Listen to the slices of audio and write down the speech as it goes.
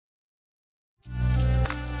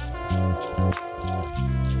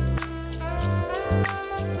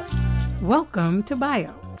Welcome to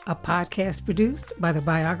BIO, a podcast produced by the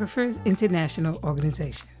Biographers International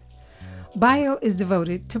Organization. BIO is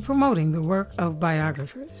devoted to promoting the work of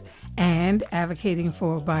biographers and advocating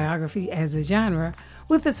for biography as a genre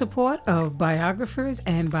with the support of biographers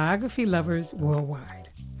and biography lovers worldwide.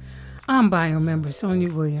 I'm BIO member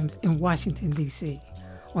Sonia Williams in Washington, D.C.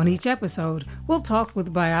 On each episode, we'll talk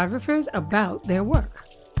with biographers about their work.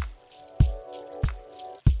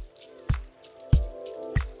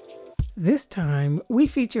 This time, we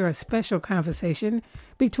feature a special conversation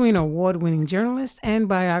between award-winning journalist and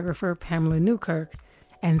biographer Pamela Newkirk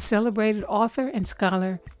and celebrated author and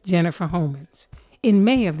scholar Jennifer Homans. In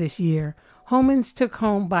May of this year, Homans took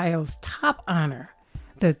home BIO's top honor,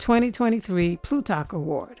 the 2023 Plutarch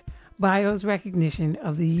Award, BIO's recognition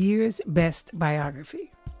of the year's best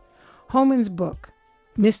biography. Homans' book,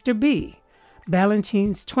 Mr. B,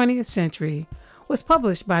 Balanchine's 20th Century, was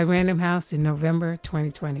published by Random House in November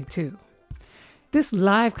 2022. This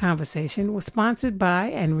live conversation was sponsored by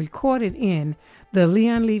and recorded in the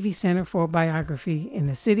Leon Levy Center for Biography in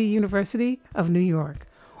the City University of New York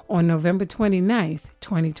on November 29,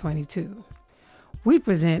 2022. We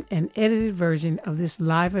present an edited version of this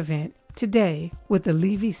live event today with the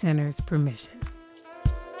Levy Center's permission.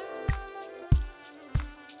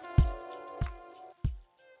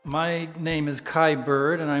 My name is Kai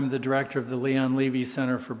Bird, and I'm the director of the Leon Levy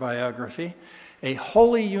Center for Biography, a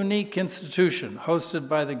wholly unique institution hosted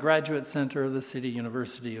by the Graduate Center of the City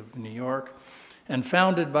University of New York and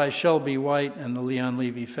founded by Shelby White and the Leon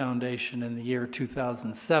Levy Foundation in the year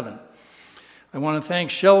 2007. I want to thank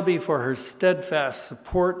Shelby for her steadfast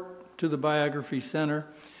support to the Biography Center.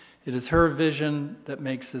 It is her vision that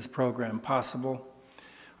makes this program possible.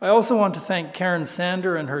 I also want to thank Karen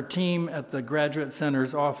Sander and her team at the Graduate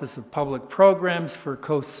Center's Office of Public Programs for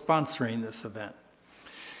co-sponsoring this event.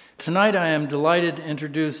 Tonight I am delighted to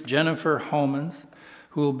introduce Jennifer Homans,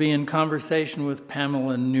 who will be in conversation with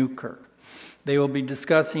Pamela Newkirk. They will be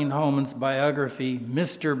discussing Homans' biography,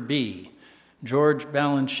 Mr. B, George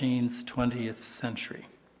Balanchine's 20th Century.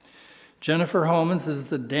 Jennifer Homans is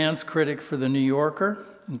the dance critic for The New Yorker.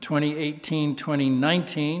 In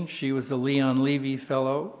 2018-2019, she was a Leon Levy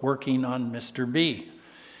Fellow working on Mr. B.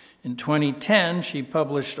 In 2010, she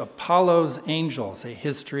published Apollo's Angels, A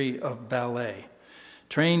History of Ballet.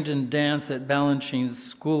 Trained in dance at Balanchine's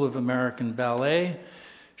School of American Ballet,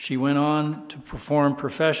 she went on to perform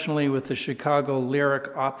professionally with the Chicago Lyric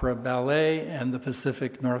Opera Ballet and the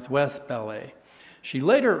Pacific Northwest Ballet. She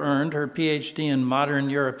later earned her PhD in Modern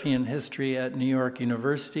European History at New York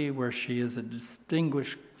University, where she is a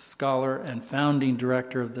distinguished scholar and founding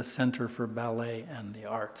director of the Center for Ballet and the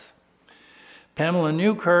Arts. Pamela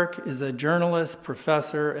Newkirk is a journalist,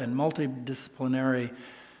 professor, and multidisciplinary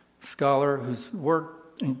scholar whose work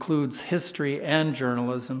includes history and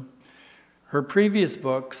journalism. Her previous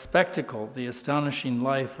book, Spectacle, The Astonishing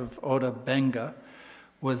Life of Oda Benga,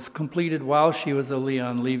 was completed while she was a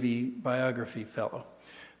Leon Levy Biography Fellow.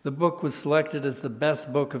 The book was selected as the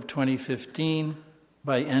best book of 2015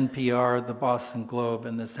 by NPR, the Boston Globe,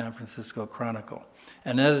 and the San Francisco Chronicle,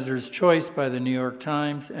 an editor's choice by the New York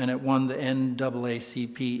Times, and it won the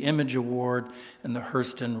NAACP Image Award and the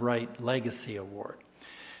Hurston Wright Legacy Award.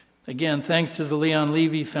 Again, thanks to the Leon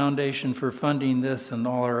Levy Foundation for funding this and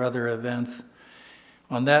all our other events.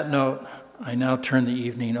 On that note, I now turn the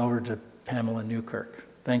evening over to Pamela Newkirk.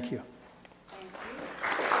 Thank you.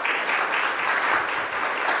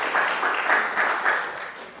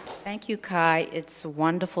 Thank you, Kai. It's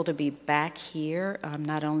wonderful to be back here,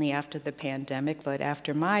 not only after the pandemic, but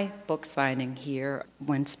after my book signing here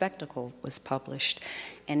when Spectacle was published.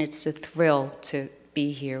 And it's a thrill to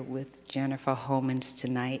be here with Jennifer Homans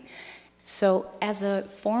tonight. So as a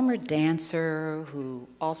former dancer who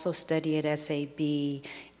also studied at SAB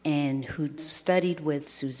and who studied with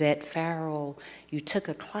Suzette Farrell, you took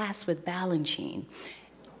a class with Balanchine.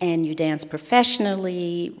 And you danced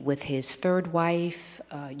professionally with his third wife.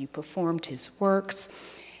 You performed his works.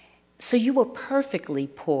 So you were perfectly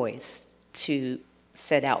poised to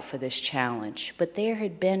set out for this challenge. But there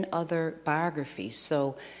had been other biographies.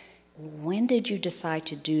 So when did you decide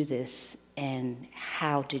to do this, and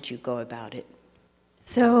how did you go about it?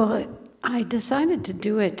 So I decided to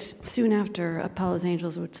do it soon after Apollo's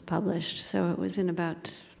Angels was published. So it was in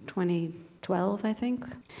about 2012, I think.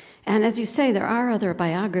 And as you say, there are other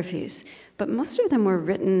biographies, but most of them were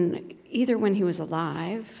written either when he was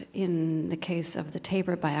alive, in the case of the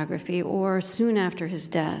Tabor biography, or soon after his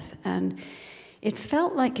death. And it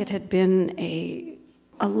felt like it had been a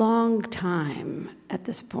long time at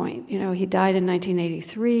this point. You know, he died in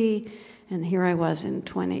 1983, and here I was in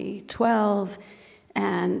 2012,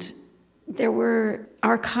 and There were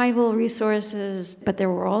archival resources, but there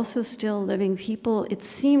were also still living people. It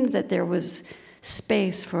seemed that there was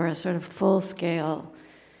space for a sort of full-scale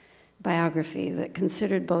biography that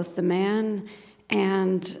considered both the man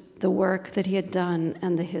and the work that he had done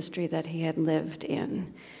and the history that he had lived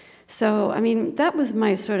in. So, I mean, that was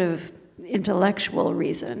my sort of intellectual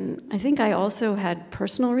reason. I think I also had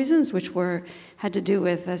personal reasons, which had to do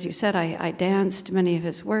with, as you said, I danced many of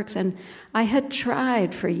his works, and I had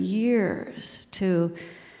tried for years to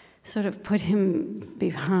sort of put him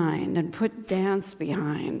behind and put dance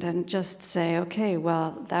behind and just say, okay,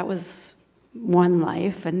 well, that was one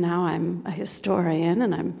life, and now I'm a historian,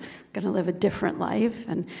 and I'm going to live a different life.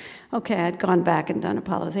 And okay, I'd gone back and done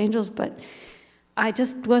Apollo's Angels, but I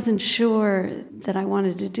just wasn't sure that I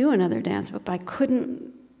wanted to do another dance, but I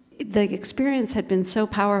couldn't. The experience had been so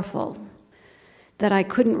powerful that I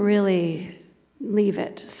couldn't really leave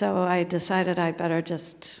it. So I decided I'd better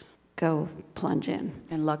just go plunge in.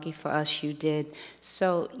 And lucky for us, you did.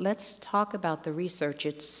 So let's talk about the research.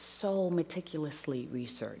 It's so meticulously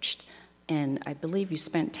researched. And I believe you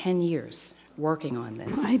spent 10 years working on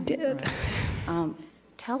this. I did. Right.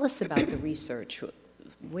 Tell us about the research.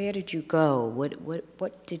 Where did you go?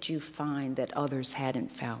 What did you find that others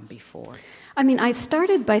hadn't found before? I mean, I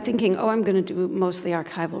started by thinking, I'm going to do mostly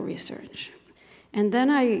archival research. And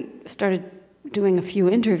then I started doing a few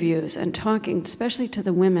interviews and talking, especially to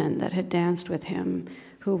the women that had danced with him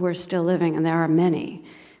who were still living, and there are many,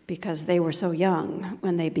 because they were so young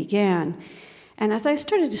when they began. And as I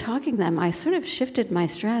started talking to them, I sort of shifted my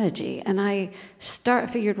strategy, and I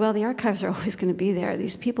figured, well, the archives are always going to be there.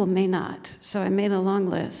 These people may not. So I made a long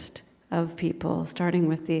list of people, starting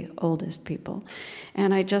with the oldest people,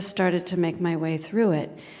 and I just started to make my way through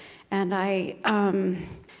it. And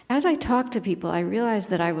as I talked to people, I realized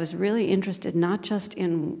that I was really interested not just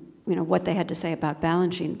in what they had to say about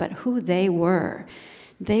Balanchine, but who they were.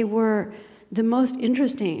 They were the most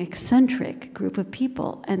interesting, eccentric group of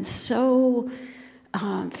people, and so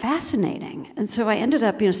fascinating. And so I ended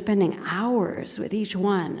up, spending hours with each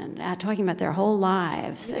one and talking about their whole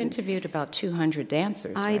lives. You interviewed about 200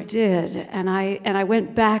 dancers, I right? did, and I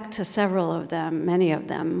went back to several of them, many of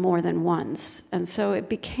them, more than once. And so it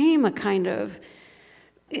became a kind of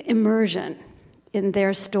immersion in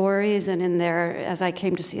their stories and in as I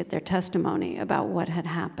came to see it, their testimony about what had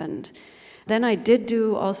happened. Then I did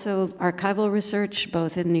do also archival research,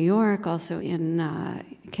 both in New York, also in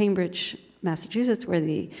Cambridge, Massachusetts, where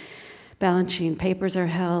the Balanchine papers are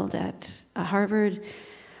held at Harvard.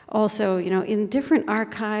 Also, in different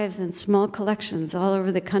archives and small collections all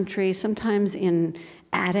over the country, sometimes in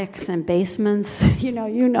attics and basements.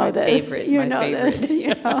 My this. Favorite, you my know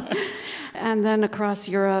favorite. this. And then across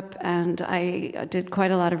Europe, and I did quite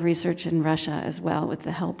a lot of research in Russia as well, with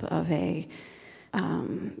the help of a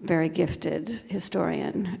very gifted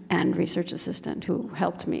historian and research assistant who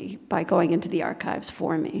helped me by going into the archives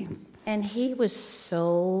for me. And he was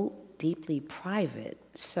so deeply private.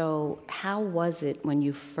 So how was it when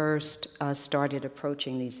you first started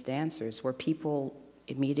approaching these dancers? Were people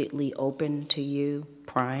immediately open to you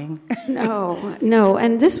prying? No.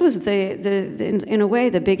 And this was in a way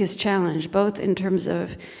the biggest challenge, both in terms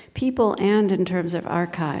of people and in terms of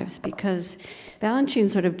archives, because Balanchine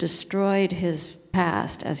sort of destroyed his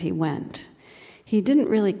past as he went. He didn't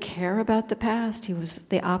really care about the past. He was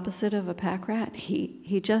the opposite of a pack rat.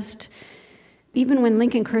 He just, even when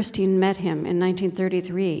Lincoln Kirstein met him in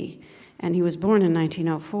 1933, and he was born in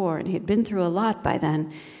 1904, and he had been through a lot by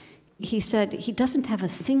then, he said he doesn't have a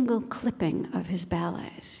single clipping of his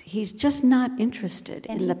ballets. He's just not interested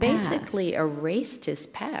in the past. And he basically erased his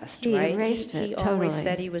past, he right? Erased it, he totally. Always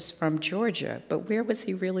said he was from Georgia, but where was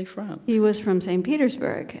he really from? He was from St.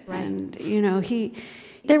 Petersburg. Right. And,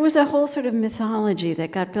 there was a whole sort of mythology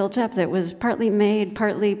that got built up that was partly made,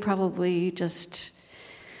 partly probably just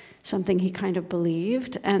something he kind of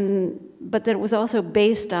believed, but that it was also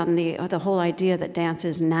based on the whole idea that dance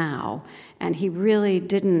is now. And he really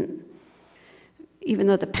didn't, even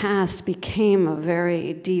though the past became a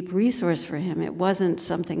very deep resource for him, it wasn't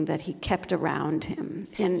something that he kept around him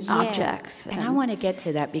in objects. And I want to get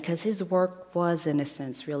to that because his work was, in a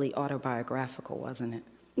sense, really autobiographical, wasn't it?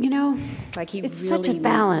 Like it's really, such a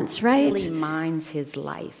balance, right? Really mines his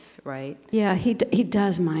life, right? Yeah, he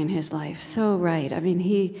does mine his life. So right. I mean,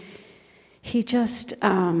 he just.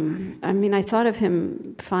 I thought of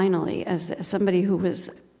him finally as somebody who was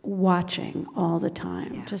watching all the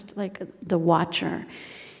time, just like the watcher.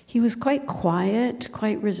 He was quite quiet,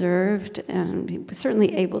 quite reserved, and he was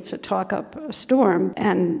certainly able to talk up a storm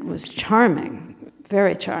and was charming,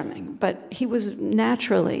 very charming. But he was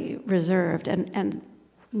naturally reserved, and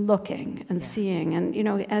looking and seeing. And,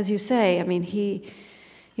 as you say, I mean, he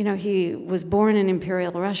was born in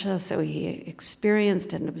Imperial Russia, so he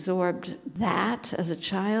experienced and absorbed that as a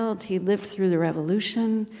child. He lived through the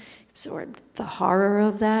revolution, absorbed the horror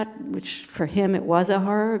of that, which for him it was a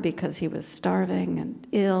horror because he was starving and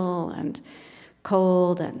ill and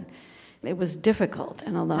cold, and it was difficult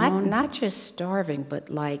and alone. Not just starving, but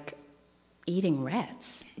like eating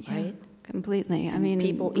rats, right? Completely. I mean,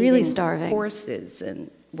 people really eating starving. Horses and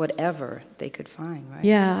whatever they could find, right?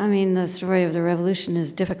 Yeah, I mean, the story of the revolution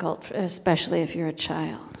is difficult, especially if you're a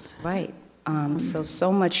child. Right.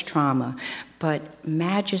 So much trauma, but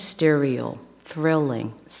magisterial,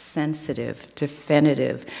 thrilling, sensitive,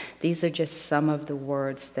 definitive. These are just some of the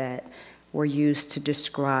words that were used to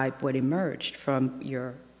describe what emerged from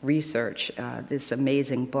your research, this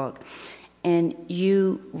amazing book. And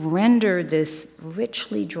you render this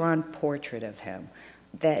richly drawn portrait of him,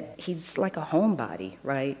 that he's like a homebody,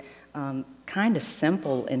 right? Kind of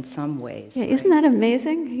simple in some ways. Yeah, right? isn't that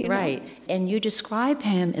amazing? Right. And you describe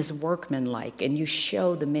him as workmanlike, and you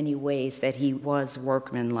show the many ways that he was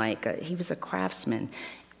workmanlike. He was a craftsman,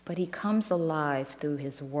 but he comes alive through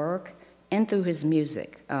his work and through his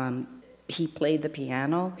music. He played the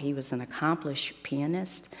piano. He was an accomplished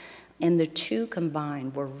pianist. And the two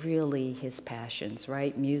combined were really his passions,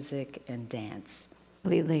 right? Music and dance.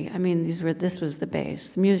 Completely. I mean, this was the base.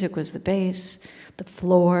 The music was the base, the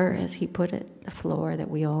floor, as he put it, the floor that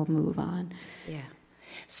we all move on. Yeah.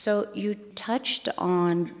 So you touched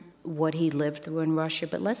on what he lived through in Russia,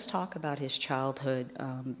 but let's talk about his childhood,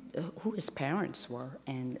 who his parents were,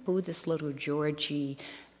 and who this little Georgy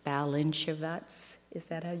Balanchevats, is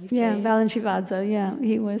that how you say it? Yeah, Balanchevadze, yeah.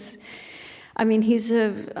 He was... I mean, he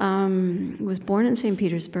was born in St.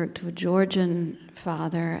 Petersburg to a Georgian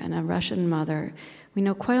father and a Russian mother. We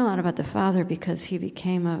know quite a lot about the father because he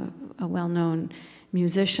became a well-known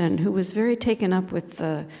musician who was very taken up with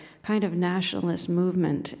the kind of nationalist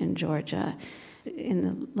movement in Georgia in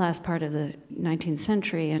the last part of the 19th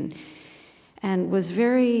century, and was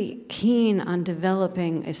very keen on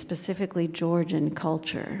developing a specifically Georgian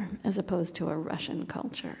culture as opposed to a Russian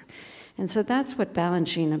culture. And so that's what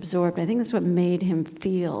Balanchine absorbed. I think that's what made him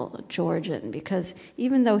feel Georgian, because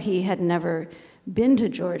even though he had never been to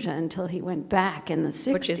Georgia until he went back in the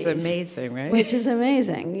 60s. Which is amazing, right? Which is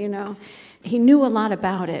amazing, He knew a lot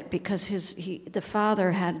about it because the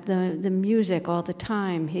father had the music all the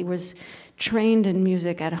time. He was trained in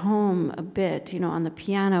music at home a bit, on the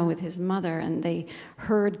piano with his mother, and they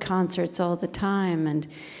heard concerts all the time, and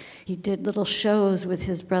he did little shows with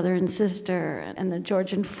his brother and sister and the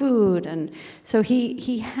Georgian food, and so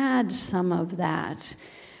he had some of that.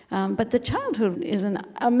 But the childhood is an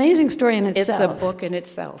amazing story in itself. It's a book in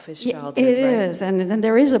itself, his childhood, It right? is, and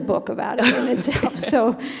there is a book about it in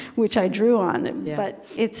itself, which I drew on. Yeah. But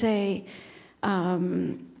it's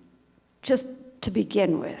just to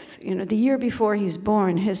begin with, the year before he's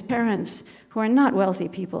born, his parents, who are not wealthy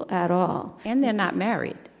people at all. And they're not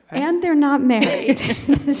married. Right? And they're not married.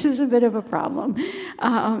 This is a bit of a problem.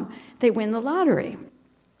 They win the lottery.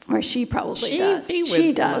 Or she probably does.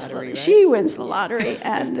 She does. The lottery, right? She wins the lottery,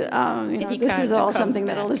 and this is all something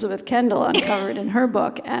that Elizabeth Kendall uncovered in her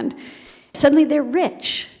book. And suddenly they're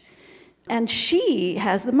rich, and she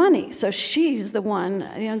has the money. So she's the one.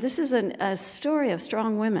 This is a story of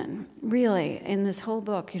strong women. Really, in this whole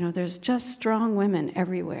book, there's just strong women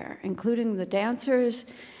everywhere, including the dancers,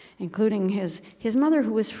 including his mother,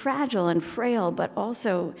 who was fragile and frail, but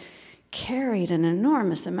also carried an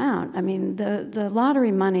enormous amount. I mean, the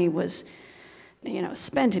lottery money was,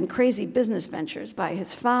 spent in crazy business ventures by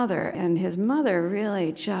his father, and his mother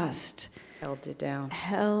really just held it down,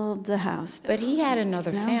 held the house. But he had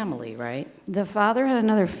another family, right? The father had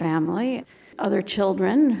another family, other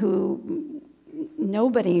children who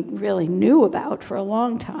nobody really knew about for a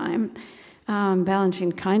long time.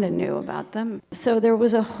 Balanchine kind of knew about them. So there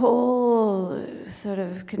was a whole sort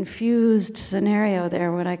of confused scenario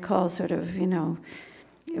there, what I call sort of,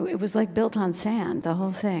 it was like built on sand, the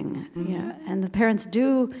whole thing. Mm-hmm. And the parents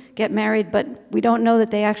do get married, but we don't know that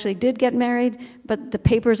they actually did get married, but the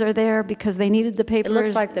papers are there because they needed the papers. It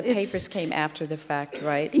looks like the papers came after the fact,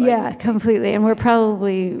 right? Yeah, completely. And we're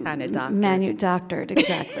probably kind of doctored,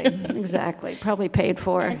 exactly. Exactly. Probably paid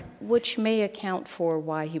for. And which may account for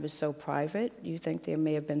why he was so private. You think there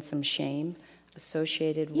may have been some shame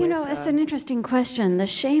associated with... it's an interesting question. The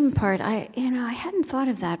shame part, I hadn't thought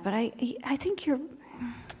of that, but I think you're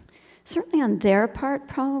certainly on their part,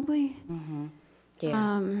 probably. Mm-hmm.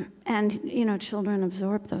 Yeah. And, children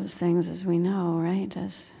absorb those things, as we know, right,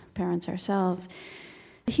 as parents ourselves.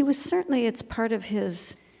 He was certainly, it's part of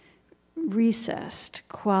his recessed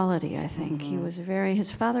quality, I think.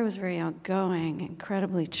 His father was very outgoing,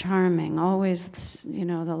 incredibly charming, always,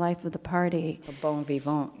 the life of the party. A bon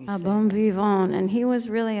vivant, you A say. bon vivant. And he was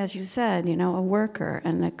really, as you said, a worker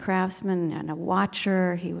and a craftsman and a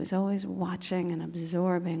watcher. He was always watching and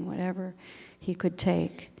absorbing whatever he could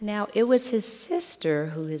take. Now, it was his sister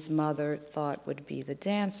who his mother thought would be the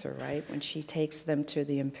dancer, right? When she takes them to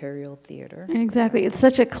the Imperial Theater. Exactly. It's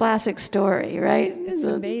such a classic story, right? It's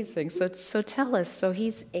amazing. So tell us, so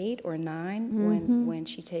he's 8 or 9 when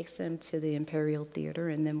she takes him to the Imperial Theater,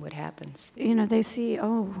 and then what happens? They see,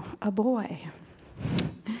 a boy.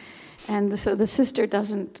 And so the sister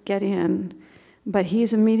doesn't get in, but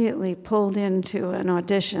he's immediately pulled into an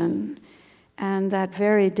audition, and that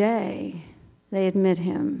very day, they admit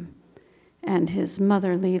him, and his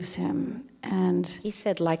mother leaves him. And He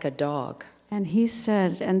said, like a dog. And he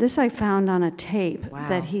said, and this I found on a tape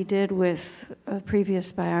that he did with a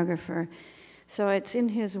previous biographer. So it's in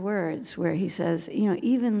his words where he says,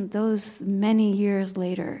 even those many years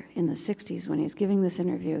later in the 60s when he's giving this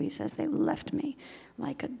interview, he says, they left me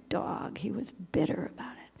like a dog. He was bitter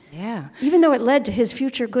about it. Yeah. Even though it led to his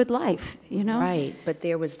future good life, Right, but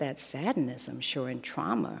there was that sadness, I'm sure, and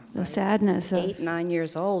trauma. The sadness of 8, 9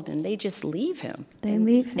 years old, and they just leave him.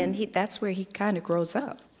 leave him. And that's where he kind of grows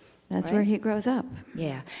up. That's right? where he grows up.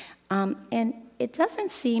 Yeah. And it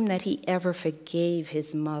doesn't seem that he ever forgave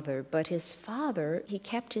his mother, but his father, he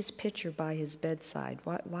kept his picture by his bedside.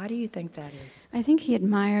 Why do you think that is? I think he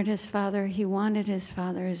admired his father. He wanted his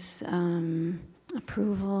father's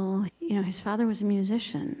approval. His father was a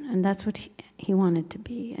musician, and that's what he wanted to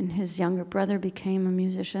be. And his younger brother became a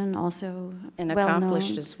musician, also And well-known,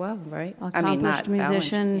 accomplished as well, right? Accomplished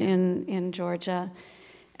musician in Georgia.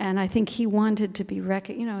 And I think he wanted to be,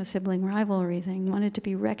 a sibling rivalry thing, wanted to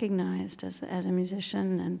be recognized as a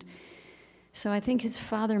musician. And so I think his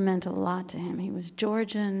father meant a lot to him. He was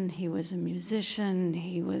Georgian, he was a musician,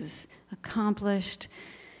 he was accomplished.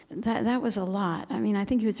 That was a lot. I mean, I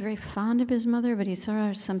think he was very fond of his mother, but he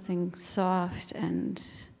saw something soft and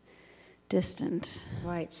distant.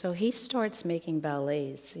 Right, so he starts making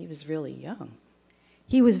ballets. He was really young.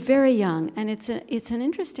 He was very young, and it's an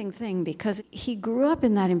interesting thing because he grew up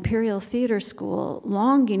in that Imperial Theater School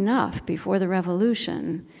long enough before the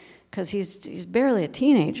Revolution, because he's barely a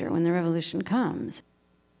teenager when the Revolution comes.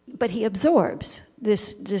 But he absorbs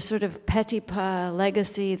this sort of Petipa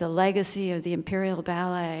legacy, the legacy of the Imperial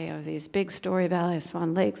Ballet, of these big story ballets,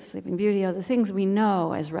 Swan Lake, The Sleeping Beauty, of the things we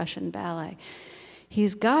know as Russian ballet.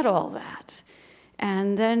 He's got all that.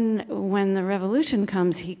 And then when the Revolution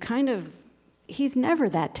comes, he's never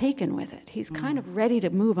that taken with it. He's kind of ready to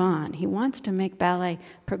move on. He wants to make ballet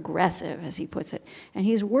progressive, as he puts it. And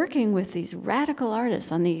he's working with these radical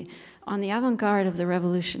artists on the avant-garde of the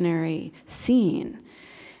revolutionary scene.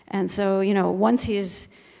 And so, once he's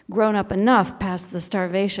grown up enough past the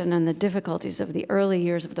starvation and the difficulties of the early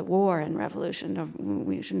years of the war and revolution,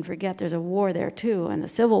 we shouldn't forget there's a war there too, and a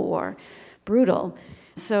civil war, brutal.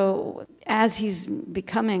 So as he's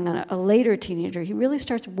becoming a later teenager, he really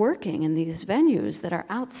starts working in these venues that are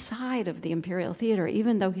outside of the Imperial Theater,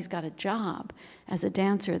 even though he's got a job as a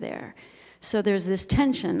dancer there. So there's this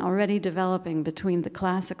tension already developing between the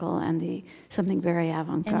classical and something very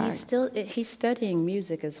avant-garde. And he's studying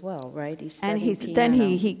music as well, right? He's studying piano. Then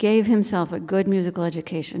he gave himself a good musical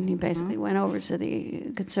education. He basically went over to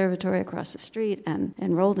the conservatory across the street and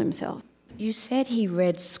enrolled himself. You said he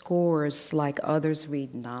read scores like others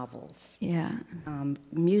read novels. Yeah.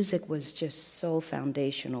 Music was just so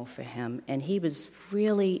foundational for him, and he was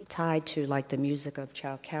really tied to like the music of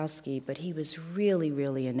Tchaikovsky, but he was really,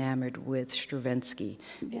 really enamored with Stravinsky.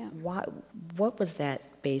 Yeah. What was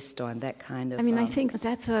that based on, that kind of... I mean, I think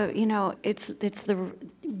that's it's the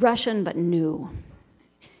Russian but new.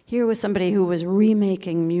 Here was somebody who was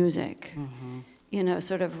remaking music,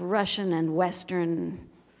 sort of Russian and Western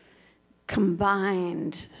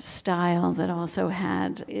combined style that also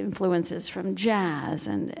had influences from jazz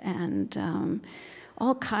and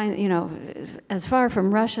all kinds, as far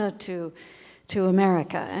from Russia to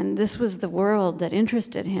America. And this was the world that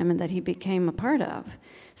interested him and that he became a part of.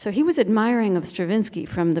 So he was admiring of Stravinsky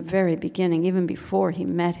from the very beginning, even before he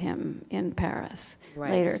met him in Paris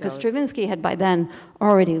later. Because Stravinsky had by then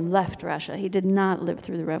already left Russia. He did not live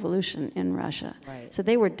through the revolution in Russia. Right. So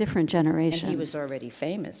they were different generations. And he was already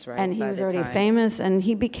famous, right? And he was already famous, and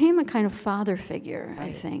he became a kind of father figure,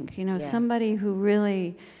 I think. Somebody who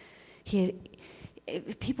really...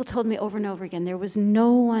 People told me over and over again, there was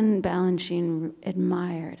no one Balanchine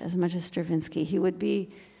admired as much as Stravinsky. He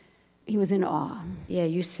was in awe. Yeah,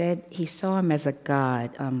 you said he saw him as a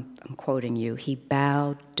god. I'm quoting you. He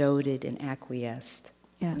bowed, doted, and acquiesced.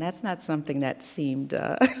 And that's not something that seemed...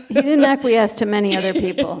 He didn't acquiesce to many other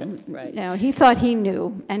people. Right. He thought he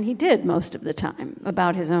knew, and he did most of the time,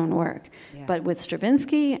 about his own work. Yeah. But with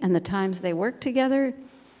Stravinsky and the times they worked together,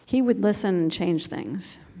 he would listen and change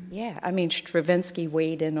things. Yeah, I mean, Stravinsky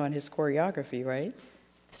weighed in on his choreography, right?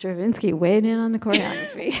 Stravinsky weighed in on the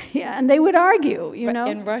choreography. Yeah, and they would argue, you know.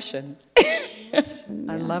 In Russian.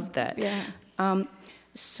 I love that. Yeah.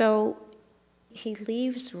 So he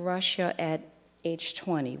leaves Russia at age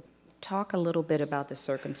 20. Talk a little bit about the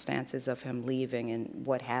circumstances of him leaving and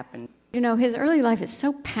what happened. You know, his early life is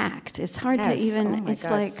so packed. It's hard to even. Oh my it's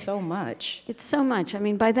God, like so much. It's so much. I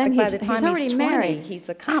mean, by then by the time he's already 20, married. He's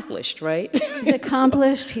accomplished, right? He's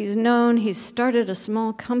accomplished. He's known. He's started a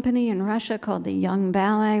small company in Russia called the Young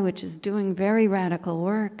Ballet, which is doing very radical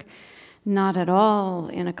work. Not at all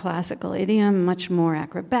in a classical idiom. Much more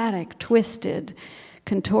acrobatic, twisted,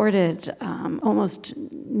 contorted, almost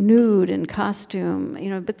nude in costume, you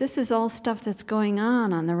know, but this is all stuff that's going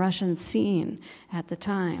on the Russian scene at the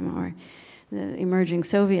time, or the emerging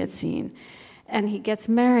Soviet scene. And he gets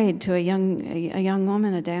married to a young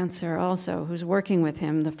woman, a dancer also, who's working with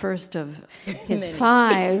him, the first of his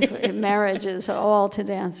 5 marriages, all to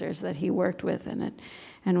dancers that he worked with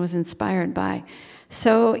and was inspired by.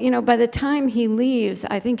 So, you know, by the time he leaves,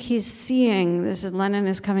 I think he's seeing, Lenin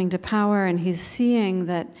is coming to power, and he's seeing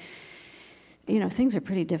that, you know, things are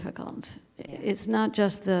pretty difficult. Yeah. It's not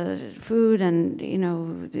just the food, and, you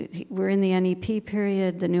know, we're in the NEP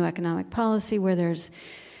period, the new economic policy, where there's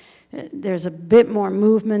a bit more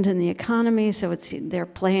movement in the economy, so they're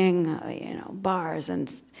playing, you know, bars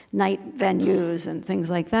and night venues and things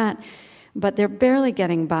like that. But they're barely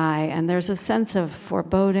getting by, and there's a sense of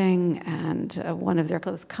foreboding, and one of their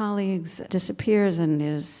close colleagues disappears and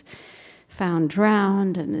is found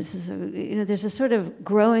drowned, and there's a sort of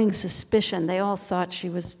growing suspicion. They all thought she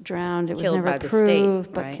was drowned. It was never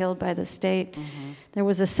proved, but killed by the state. Mm-hmm. There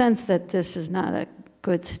was a sense that this is not a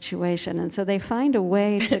good situation, and so they find a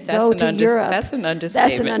way to go to Europe. That's an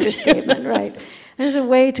understatement. That's an understatement, right. There's a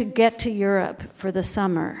way to get to Europe for the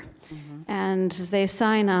summer. And they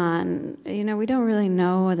sign on. You know, we don't really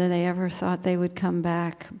know whether they ever thought they would come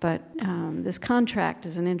back, but this contract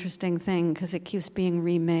is an interesting thing because it keeps being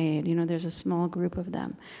remade. You know, there's a small group of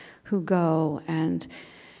them who go, and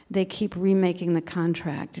they keep remaking the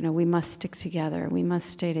contract. You know, we must stick together, we must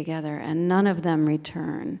stay together, and none of them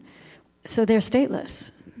return. So they're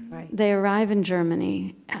stateless. Right. They arrive in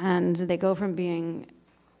Germany, and they go from being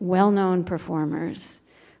well-known performers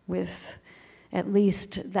with at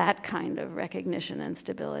least that kind of recognition and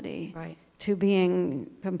stability, right, to being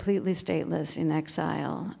completely stateless in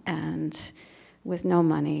exile and with no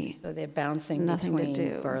money. So they're bouncing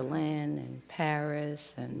between Berlin and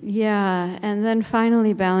Paris and... Yeah, and then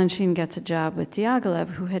finally Balanchine gets a job with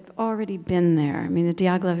Diaghilev, who had already been there. I mean, the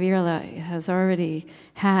Diaghilev era has already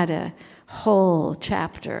had a whole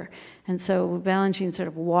chapter, and so Balanchine sort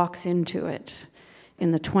of walks into it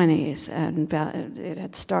in the 20s, and it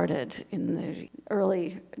had started in the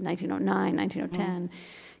early 1909, 1910.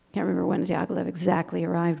 Can't remember when Diaghilev exactly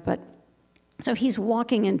arrived, but so he's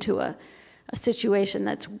walking into a situation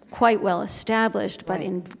that's quite well established, but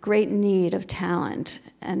in great need of talent,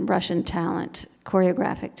 and Russian talent,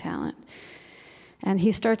 choreographic talent. And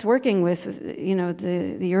he starts working with, you know,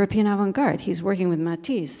 the European avant-garde. He's working with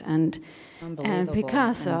Matisse and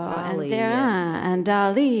Picasso and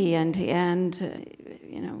Dali and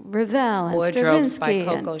you know, Ravel and Wardrobes Stravinsky.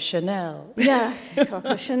 by Coco Chanel. Yeah,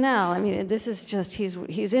 Coco Chanel. I mean, this is just,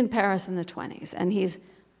 he's in Paris in the 20s, and he's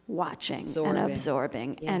watching and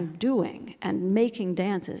absorbing and doing and making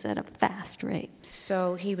dances at a fast rate.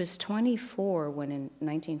 So he was 24 when in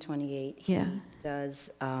 1928 he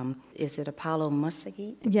does, is it Apollo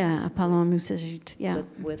Mussagit? Yeah, Apollo Mussagit, yeah.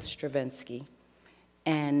 With Stravinsky.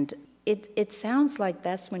 And it sounds like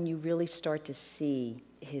that's when you really start to see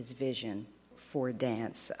his vision for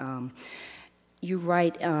dance. You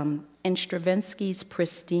write, in Stravinsky's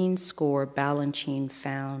pristine score, Balanchine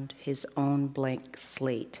found his own blank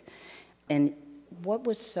slate. And what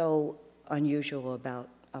was so unusual about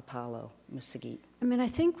Apollo Mussagit? I mean, I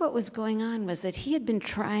think what was going on was that he had been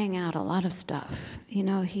trying out a lot of stuff. You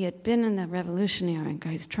know, he had been in the Revolutionary,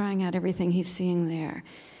 he's trying out everything he's seeing there.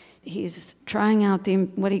 He's trying out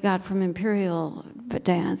what he got from Imperial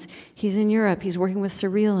dance. He's in Europe. He's working with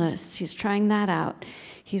surrealists. He's trying that out.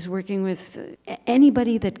 He's working with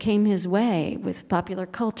anybody that came his way with popular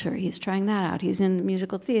culture. He's trying that out. He's in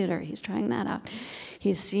musical theater. He's trying that out.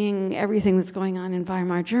 He's seeing everything that's going on in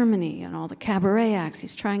Weimar Germany and all the cabaret acts.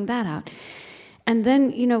 He's trying that out. And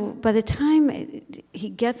then, by the time he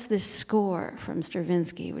gets this score from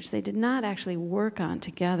Stravinsky, which they did not actually work on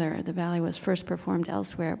together, the ballet was first performed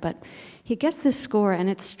elsewhere, but he gets this score, and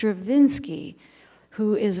it's Stravinsky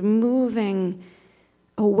who is moving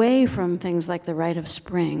away from things like the Rite of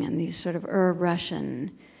Spring and these sort of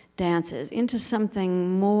Russian dances into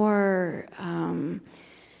something more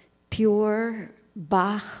pure,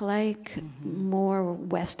 Bach-like, more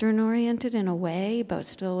Western-oriented in a way, but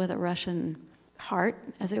still with a Russian heart,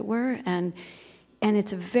 as it were, and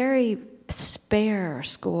it's a very spare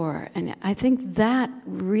score, and I think that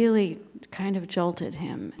really kind of jolted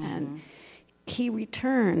him, and he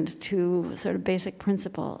returned to sort of basic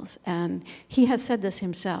principles, and he has said this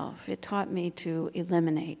himself. It taught me to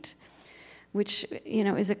eliminate, which,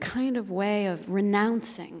 is a kind of way of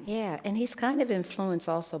renouncing. Yeah, and he's kind of influenced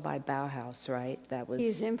also by Bauhaus, right?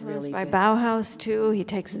 He's influenced really by big. Bauhaus, too. He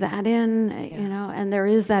takes that in, and there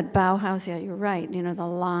is that Bauhaus, yeah, you're right, the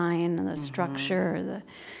line and the structure.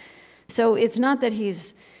 So it's not that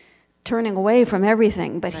he's turning away from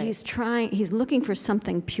everything, but he's looking for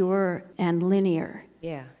something pure and linear.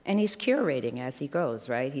 Yeah, and he's curating as he goes,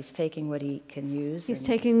 right? He's taking what he can use. He's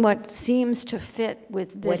taking what seems to fit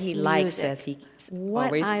with this what he likes, music. as he what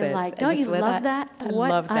always I says. like. And Don't it's you what love that? I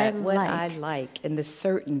love that. What like. I like, and the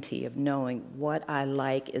certainty of knowing what I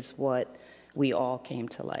like is what we all came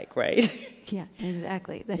to like, right? Yeah,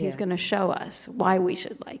 exactly. That he's going to show us why we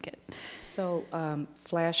should like it. So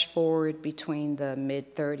flash forward between the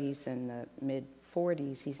mid-30s and the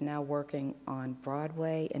mid-40s, he's now working on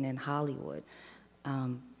Broadway and in Hollywood.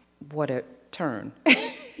 What a turn.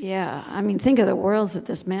 Yeah, I mean, think of the worlds that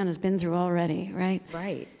this man has been through already, right?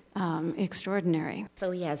 Right. Extraordinary.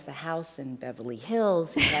 So he has the house in Beverly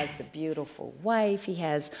Hills, he has the beautiful wife, he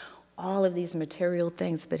has all of these material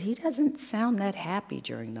things, but he doesn't sound that happy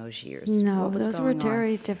during those years. No, What was those were going on?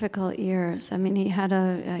 very difficult years. I mean,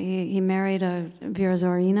 he married a Vera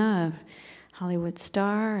Zorina, a Hollywood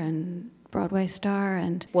star and Broadway star,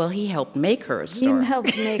 and Well, he helped make her a star. he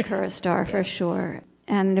helped make her a star for sure.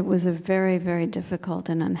 And it was a very, very difficult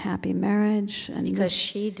and unhappy marriage. And Because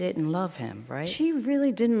she didn't love him, right? she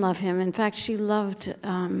really didn't love him. In fact, she loved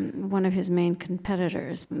one of his main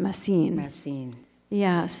competitors, Massine. Massine.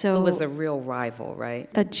 Yeah, so Who was a real rival, right?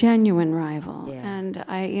 a genuine rival, Yeah.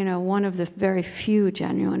 and one of the very few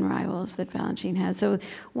genuine rivals that Balanchine has. So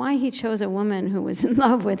why he chose a woman who was in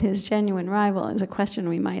love with his genuine rival is a question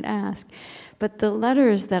we might ask. But the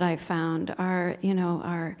letters that I found are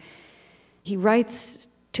he writes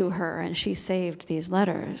to her, and she saved these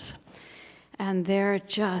letters, and they're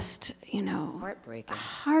just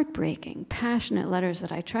heartbreaking, passionate letters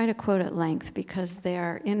that I try to quote at length because they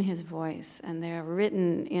are in his voice and they're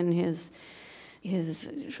written in his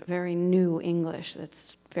very new English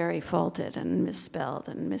that's very faulted and misspelled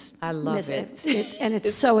and I love it. And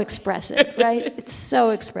it's so expressive, right? It's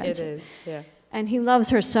so expressive. It is, yeah. And he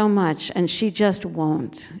loves her so much, and she just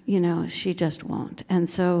won't. She just won't. And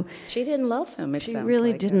so She didn't love him, she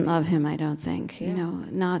really didn't love him, I don't think.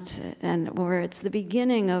 Or it's the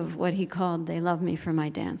beginning of what he called "They Love Me for My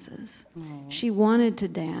Dances." She wanted to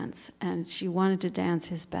dance, and she wanted to dance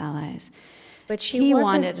his ballets. But He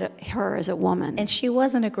wanted her as a woman. And she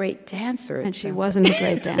wasn't a great dancer. And she wasn't a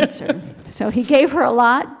great dancer. So he gave her a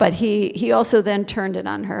lot, but he also then turned it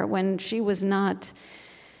on her when she was not...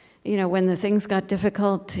 when the things got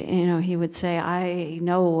difficult, he would say, I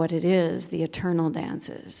know what it is, the eternal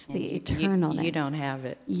dances, the eternal dance. You don't have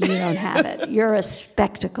it. You don't have it. You're a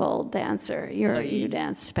spectacle dancer. You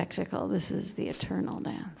dance spectacle. This is the eternal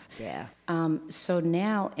dance. Yeah. So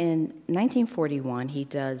now in 1941, he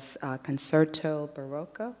does Concerto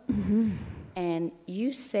Barocco. Mm-hmm. And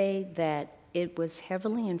you say that it was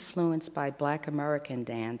heavily influenced by Black American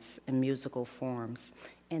dance and musical forms,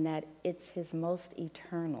 and that it's his most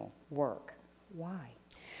eternal work. Why?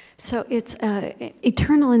 So it's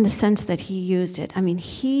eternal in the sense that he used it. I mean,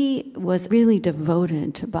 he was really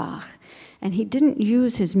devoted to Bach, and he didn't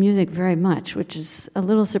use his music very much, which is a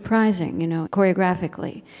little surprising,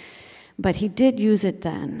 choreographically. But he did use it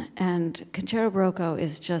then, and Concerto Barocco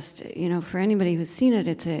is just, for anybody who's seen it,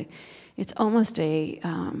 it's almost it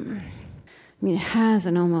has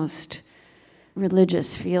an almost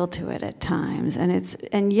religious feel to it at times,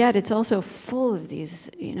 and yet it's also full of these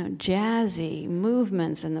jazzy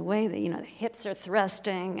movements and the way that the hips are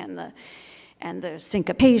thrusting and the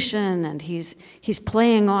syncopation, and he's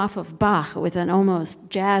playing off of Bach with an almost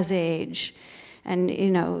jazz age. And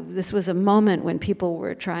this was a moment when people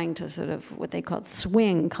were trying to sort of what they called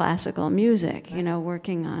swing classical music,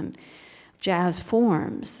 working on jazz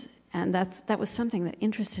forms, and that was something that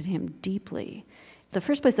interested him deeply. The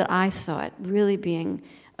first place that I saw it really being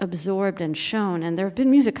absorbed and shown, and there have been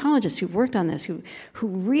musicologists who've worked on this who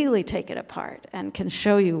really take it apart and can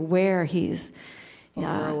show you where he's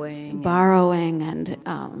borrowing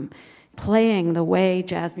and playing the way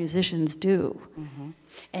jazz musicians do. Mm-hmm.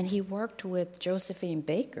 And he worked with Josephine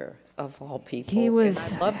Baker, of all people. He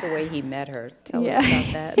was. And I love the way he met her. Tell us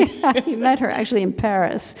about that. Yeah, he met her actually in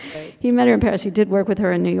Paris. Right. He met her in Paris. He did work with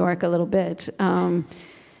her in New York a little bit.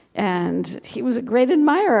 And he was a great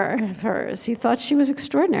admirer of hers. He thought she was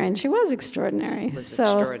extraordinary, and she was extraordinary.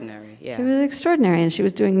 Extraordinary, yeah. She was extraordinary, and she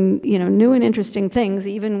was doing, new and interesting things,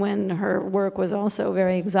 even when her work was also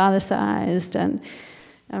very exoticized and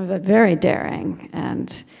but very daring.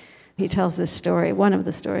 And he tells this story, one of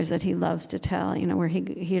the stories that he loves to tell, where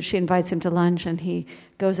she invites him to lunch, and he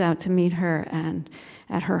goes out to meet her and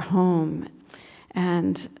at her home,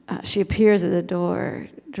 and she appears at the door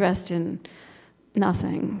dressed in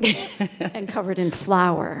nothing and covered in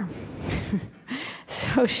flour.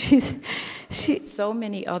 So so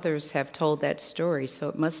many others have told that story, so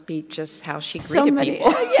it must be just how she greeted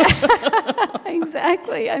people. Yeah,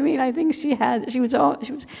 exactly. I mean, I think she was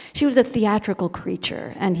a theatrical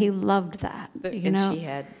creature, and he loved that. And she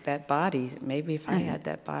had that body. Maybe if I had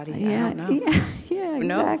that body, I don't know. Yeah,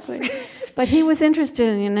 exactly. But he was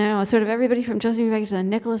interested in, sort of everybody from Josephine Baker to the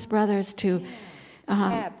Nicholas Brothers to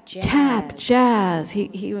tap jazz.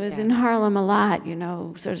 He was in Harlem a lot,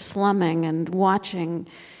 sort of slumming and watching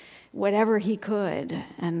whatever he could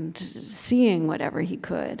and seeing whatever he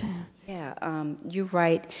could. Yeah, you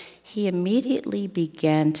write, he immediately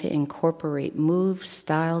began to incorporate moves,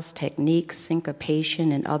 styles, techniques,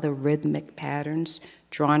 syncopation, and other rhythmic patterns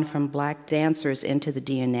drawn from black dancers into the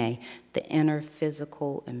DNA, the inner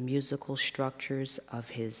physical and musical structures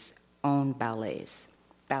of his own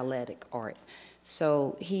balletic art.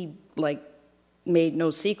 So he, made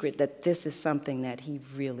no secret that this is something that he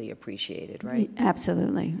really appreciated, right?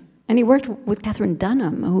 Absolutely. And he worked with Catherine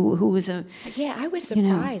Dunham, who was a... Yeah, I was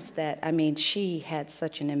surprised that, she had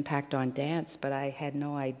such an impact on dance, but I had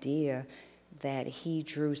no idea that he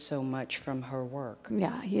drew so much from her work.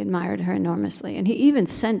 Yeah, he admired her enormously. And he even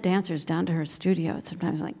sent dancers down to her studio and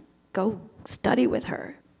sometimes, go study with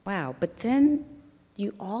her. Wow, but then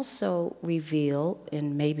you also reveal,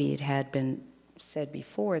 and maybe it had been said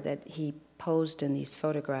before, that he posed in these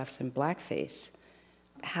photographs in blackface.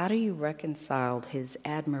 How do you reconcile his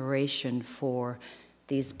admiration for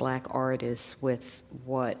these black artists with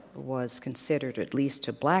what was considered, at least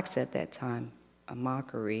to blacks at that time, a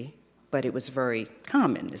mockery, but it was very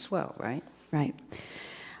common as well, right? Right.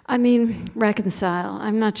 Reconcile.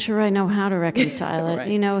 I'm not sure I know how to reconcile it.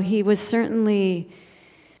 Right. He was certainly...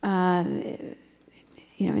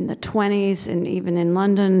 in the 20s, and even in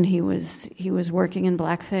London, he was working in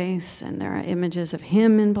blackface, and there are images of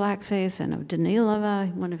him in blackface and of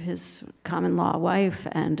Danilova, one of his common law wife,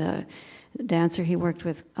 and a dancer he worked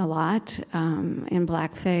with a lot in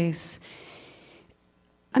blackface.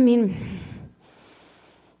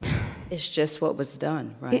 It's just what was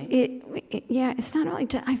done, right? It's not really.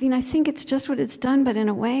 I think it's just what it's done, but in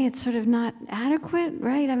a way, it's sort of not adequate,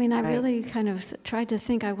 right? I really kind of tried to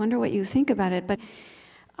think. I wonder what you think about it, but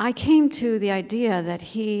I came to the idea that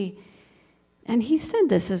he said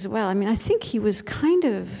this as well. I think he was kind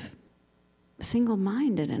of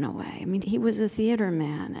single-minded in a way. He was a theater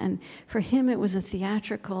man, and for him it was a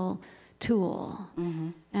theatrical tool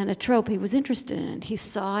and a trope he was interested in it. He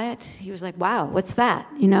saw it. He was like, wow, what's that?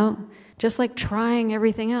 Just like trying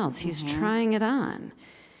everything else. He's trying it on.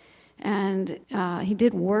 And he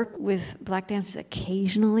did work with black dancers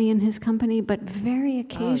occasionally in his company, but very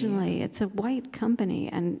occasionally. Oh, yeah. It's a white company,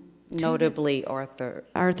 and notably Arthur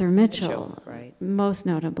Mitchell, right? Most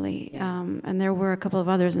notably, yeah. And there were a couple of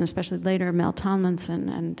others, and especially later Mel Tomlinson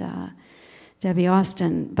and Debbie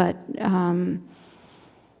Austin. But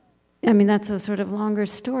that's a sort of longer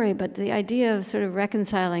story. But the idea of sort of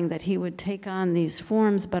reconciling that he would take on these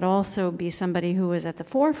forms, but also be somebody who was at the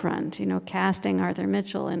forefront, casting Arthur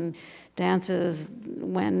Mitchell in dances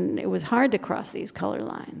when it was hard to cross these color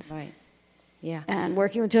lines. Right. Yeah. And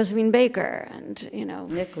working with Josephine Baker and,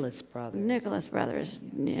 Nicholas Brothers.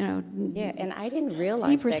 Yeah, and I didn't realize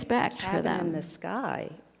deep respect that for them. Cabin in the Sky,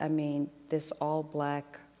 this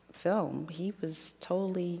all-black film, he was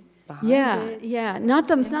totally behind it. Yeah. Not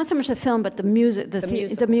so much the film, but the music,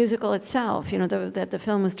 the musical itself, that the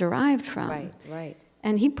film was derived from. Right.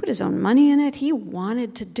 And he put his own money in it. He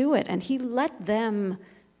wanted to do it, and he let them,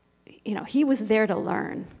 he was there to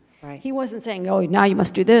learn. Right. He wasn't saying, oh, now you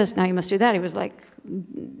must do this, now you must do that. He was like,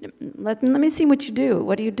 let me see what you do.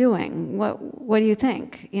 What are you doing? What do you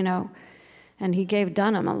think? And he gave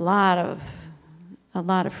Dunham a lot of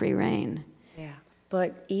free rein. Yeah.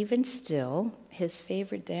 But even still, his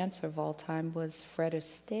favorite dancer of all time was Fred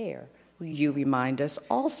Astaire, who you remind us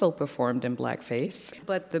also performed in blackface.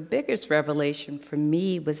 But the biggest revelation for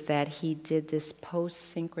me was that he did this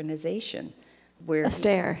post-synchronization. Where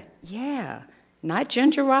Astaire. Yeah. Not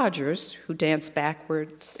Ginger Rogers, who danced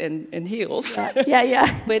backwards in heels.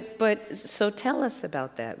 Yeah. But so tell us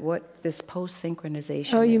about that. What this post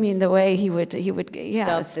synchronization? Oh, you is. mean the way he would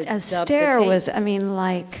yeah. Astaire was, I mean,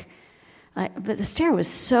 but Astaire was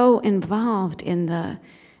so involved in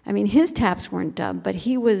his taps weren't dubbed, but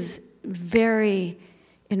he was very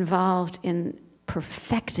involved in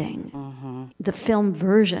perfecting the film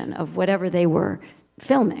version of whatever they were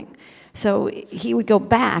filming. So he would go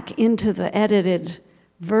back into the edited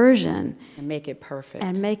version and make it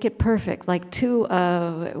perfect. Like to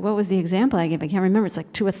what was the example I gave? I can't remember. It's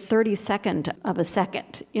like to a 32nd of a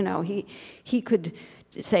second. He could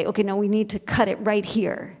say, okay, no, we need to cut it right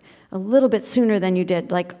here, a little bit sooner than you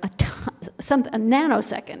did, like a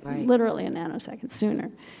nanosecond, right. Literally a nanosecond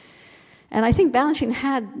sooner. And I think Balanchine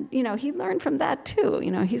had, he learned from that too.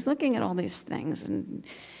 He's looking at all these things, and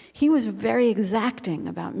he was very exacting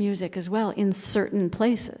about music as well in certain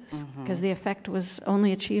places, because the effect was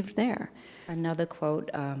only achieved there. Another quote,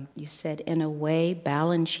 you said, in a way,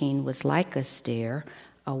 Balanchine was like Astaire,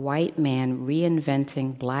 a white man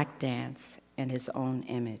reinventing black dance in his own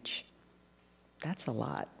image. That's a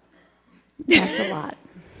lot. That's a lot.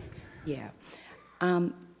 Yeah.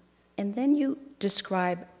 And then you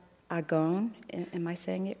describe Agon, am I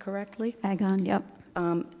saying it correctly? Agon, yep.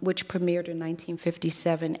 Which premiered in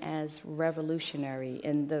 1957 as revolutionary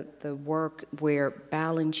in the work where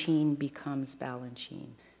Balanchine becomes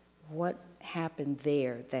Balanchine. What happened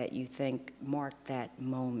there that you think marked that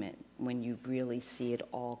moment when you really see it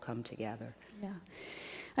all come together? Yeah.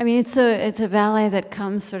 I mean, it's a ballet that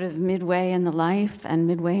comes sort of midway in the life and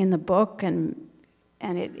midway in the book, and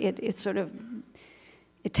it sort of,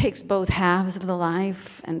 it takes both halves of the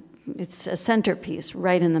life, and it's a centerpiece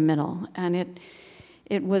right in the middle. And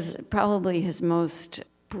it was probably his most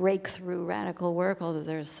breakthrough radical work, although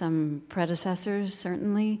there's some predecessors,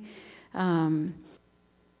 certainly.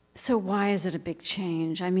 So why is it a big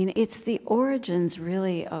change? I mean, it's the origins,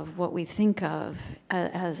 really, of what we think of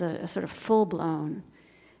as a sort of full-blown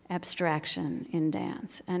abstraction in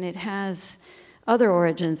dance. And it has other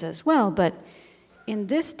origins as well, but in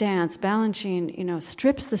this dance, Balanchine,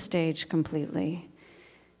 strips the stage completely.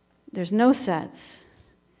 There's no sets.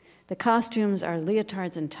 The costumes are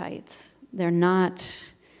leotards and tights. They're not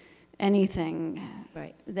anything.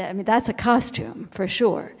 Right. That's a costume, for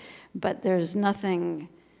sure, but there's nothing.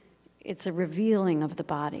 It's a revealing of the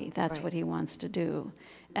body. That's right. What he wants to do.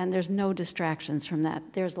 And there's no distractions from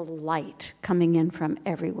that. There's light coming in from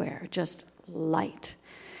everywhere, just light.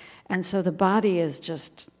 And so the body is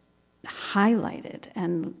just highlighted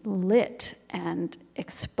and lit and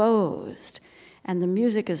exposed. And the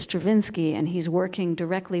music is Stravinsky, and he's working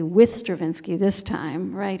directly with Stravinsky this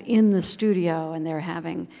time, right, in the studio, and they're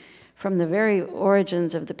having, from the very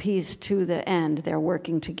origins of the piece to the end, they're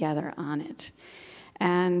working together on it.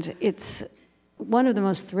 And it's one of the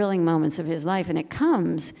most thrilling moments of his life, and it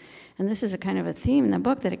comes, and this is a kind of a theme in the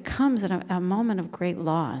book, that it comes at a moment of great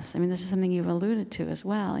loss. I mean, this is something you've alluded to as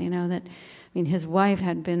well, that, his wife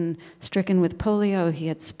had been stricken with polio. He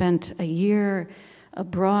had spent a year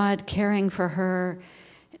abroad caring for her.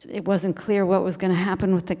 It wasn't clear what was going to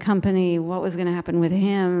happen with the company, what was going to happen with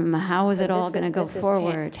him, how was it all going to go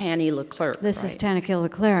forward. Tanny Leclerc. This is Tanny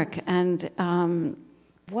Leclerc, and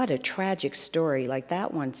what a tragic story. Like,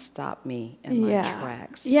 that one stopped me in my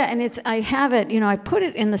tracks. Yeah, and I have it, I put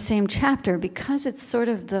it in the same chapter because it's sort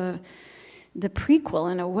of the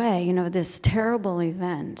prequel in a way, this terrible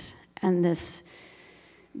event and this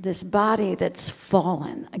body that's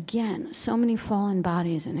fallen. Again, so many fallen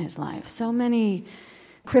bodies in his life, so many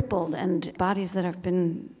crippled and bodies that have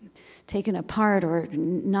been taken apart or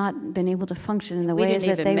not been able to function in the ways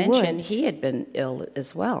that they would. We didn't even mention he had been ill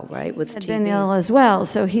as well, right, with TB. He had been ill as well.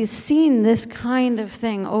 So he's seen this kind of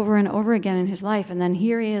thing over and over again in his life. And then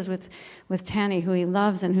here he is with Tanny, who he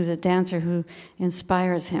loves and who's a dancer who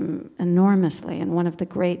inspires him enormously and one of the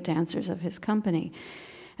great dancers of his company.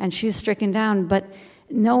 And she's stricken down, but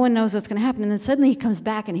no one knows what's going to happen. And then suddenly he comes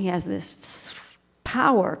back and he has this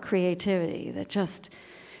power, creativity that just,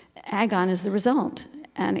 Agon is the result.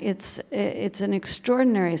 And it's an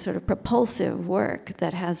extraordinary sort of propulsive work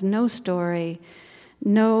that has no story,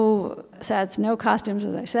 no sets, no costumes,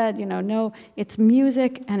 as I said, it's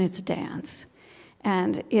music and it's dance.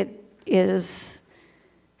 And it is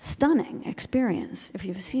stunning experience if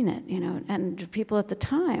you've seen it, and people at the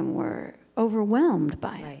time were overwhelmed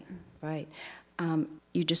by it. Right.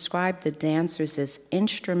 You describe the dancers as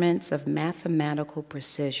instruments of mathematical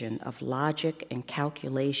precision, of logic and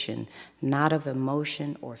calculation, not of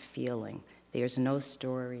emotion or feeling. There's no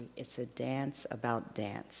story. It's a dance about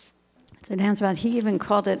dance. It's a dance about, he even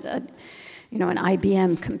called it an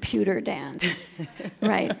IBM computer dance,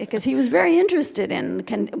 right? Because he was very interested in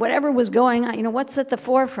whatever was going on, what's at the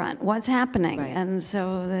forefront, what's happening. Right. And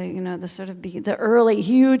so the early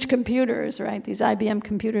huge computers, right? These IBM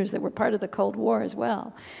computers that were part of the Cold War as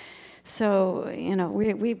well. So,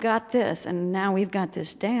 we've got this, and now we've got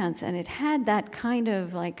this dance, and it had that kind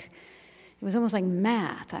of it was almost like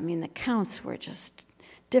math. I mean, the counts were just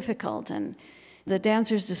difficult, and the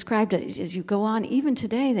dancers described it as you go on. Even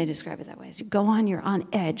today, they describe it that way. As you go on, you're on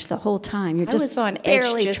edge the whole time. You're just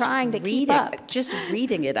barely trying to keep up. Just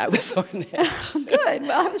reading it, I was on edge. Good.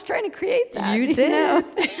 Well, I was trying to create that. You did.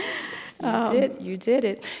 You did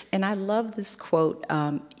it. And I love this quote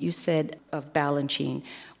you said of Balanchine.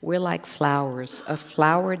 We're like flowers. A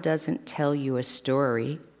flower doesn't tell you a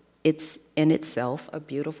story. It's in itself a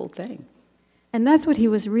beautiful thing. And that's what he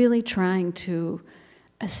was really trying to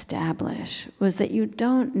establish, was that you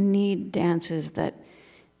don't need dances that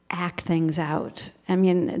act things out. I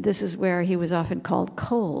mean, this is where he was often called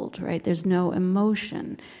cold, right? There's no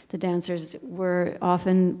emotion. The dancers were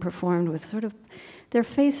often performed with sort of, their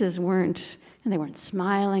faces weren't, and they weren't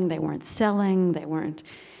smiling, they weren't selling, they weren't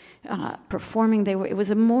performing. It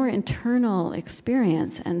was a more internal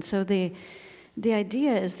experience. And so the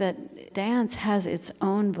idea is that dance has its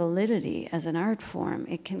own validity as an art form.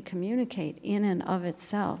 It can communicate in and of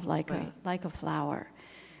itself like a flower,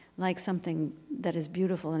 like something that is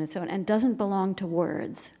beautiful in its own, and doesn't belong to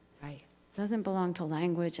words. Right. Doesn't belong to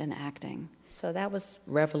language and acting. So that was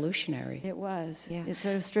revolutionary. It was. Yeah. It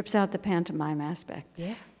sort of strips out the pantomime aspect.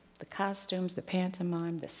 Yeah. The costumes, the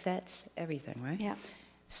pantomime, the sets, everything, right? Yeah.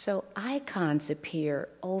 So icons appear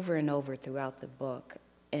over and over throughout the book.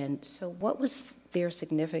 And so what was their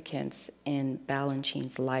significance in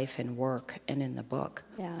Balanchine's life and work and in the book?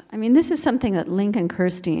 Yeah, I mean, this is something that Lincoln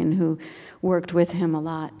Kirstein, who worked with him a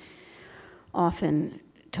lot, often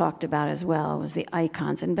talked about as well, was the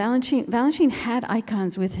icons. And Balanchine had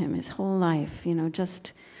icons with him his whole life,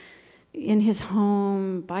 just in his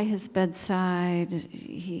home, by his bedside.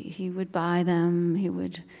 He would buy them.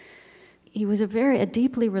 He was a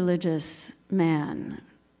deeply religious man,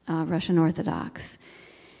 Russian Orthodox.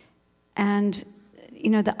 And,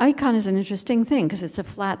 the icon is an interesting thing because it's a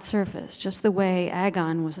flat surface, just the way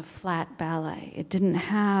Agon was a flat ballet. It didn't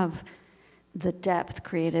have the depth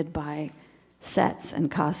created by sets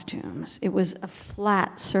and costumes. It was a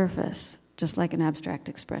flat surface, just like an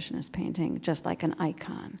abstract expressionist painting, just like an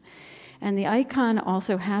icon. And the icon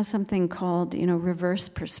also has something called, reverse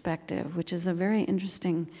perspective, which is a very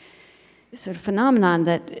interesting sort of phenomenon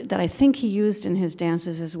that I think he used in his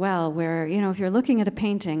dances as well, where, if you're looking at a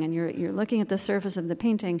painting and you're looking at the surface of the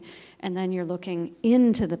painting and then you're looking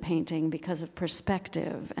into the painting because of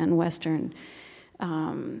perspective and Western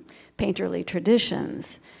painterly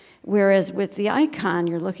traditions, whereas with the icon,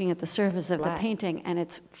 you're looking at the surface of the painting and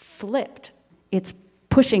it's flipped. It's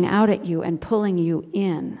pushing out at you and pulling you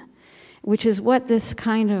in, which is what this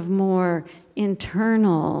kind of more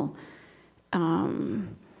internal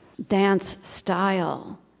dance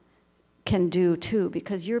style can do too,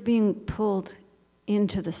 because you're being pulled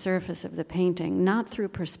into the surface of the painting, not through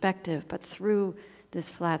perspective, but through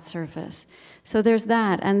this flat surface. So there's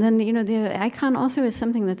that. And then, the icon also is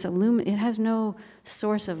something that's it has no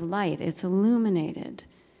source of light. It's illuminated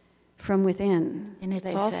from within. And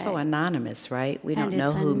it's also anonymous, right? We don't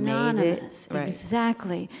know who made it. Right.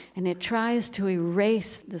 Exactly. And it tries to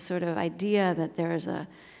erase the sort of idea that there's an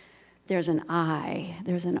I,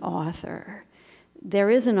 there's an author. There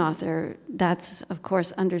is an author, that's, of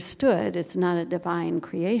course, understood. It's not a divine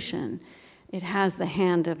creation. It has the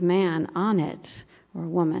hand of man on it, or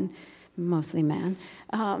woman, mostly man.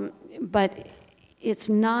 But it's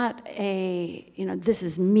not this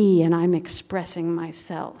is me and I'm expressing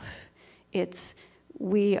myself.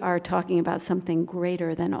 We are talking about something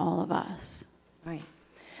greater than all of us. Right.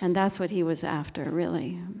 And that's what he was after,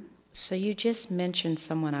 really. So you just mentioned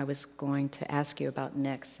someone I was going to ask you about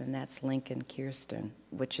next, and that's Lincoln Kirstein,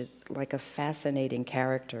 which is like a fascinating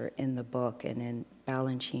character in the book and in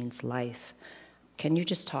Balanchine's life. Can you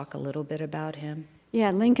just talk a little bit about him?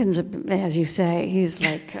 Yeah, Lincoln's, as you say, he's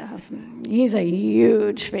he's a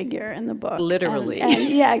huge figure in the book. Literally. And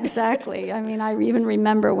yeah, exactly. I mean, I even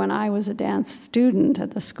remember when I was a dance student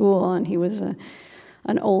at the school, and he was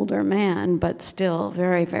an older man, but still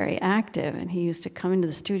very, very active. And he used to come into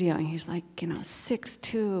the studio, and he's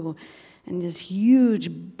 6'2", and this huge,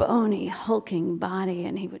 bony, hulking body,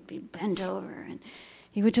 and he would be bent over, and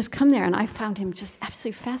He would just come there, and I found him just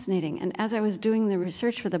absolutely fascinating. And as I was doing the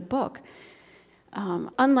research for the book,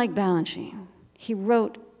 unlike Balanchine, he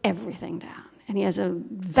wrote everything down. And he has a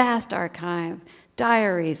vast archive,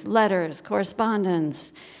 diaries, letters,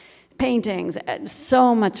 correspondence, paintings,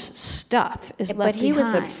 so much stuff is left behind. But he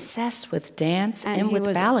was obsessed with dance and with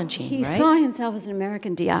Balanchine, He right? saw himself as an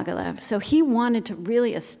American Diaghilev, so he wanted to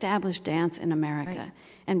really establish dance in America. Right.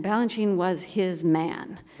 And Balanchine was his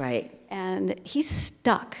man. Right. And he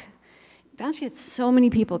stuck. Balanchine had so many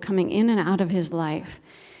people coming in and out of his life.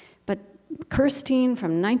 But Kirstein,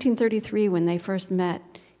 from 1933, when they first met,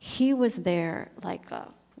 he was there like a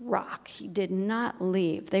rock. He did not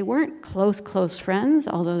leave. They weren't close friends,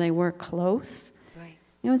 although they were close. Right.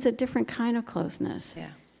 It's a different kind of closeness. Yeah.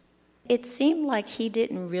 It seemed like he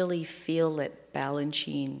didn't really feel that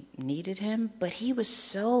Balanchine needed him, but he was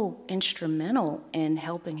so instrumental in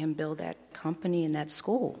helping him build that company and that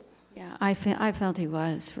school. Yeah, I felt he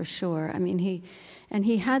was, for sure. I mean,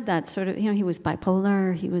 he had that sort of, he was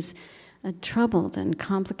bipolar. He was a troubled and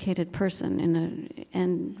complicated person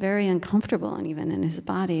and very uncomfortable, and even in his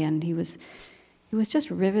body. And he was just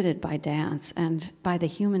riveted by dance and by the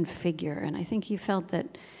human figure. And I think he felt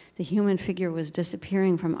that the human figure was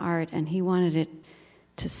disappearing from art, and he wanted it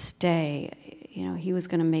to stay. He was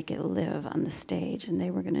going to make it live on the stage, and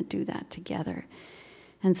they were going to do that together.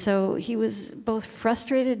 And so he was both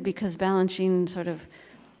frustrated because Balanchine sort of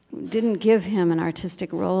didn't give him an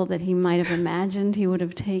artistic role that he might have imagined he would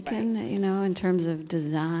have taken, in terms of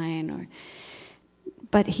design.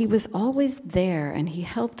 But he was always there, and he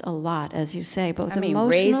helped a lot, as you say, both emotionally.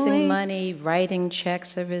 Raising money, writing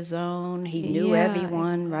checks of his own. He knew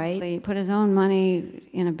everyone, exactly. Right? He put his own money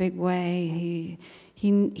in a big way.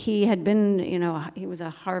 He had been, he was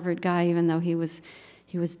a Harvard guy, even though he was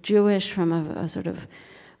Jewish from a sort of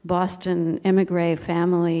Boston emigre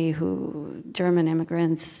family, German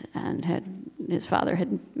immigrants, and his father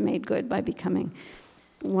had made good by becoming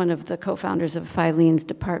one of the co-founders of Filene's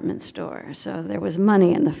department store. So there was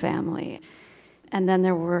money in the family. And then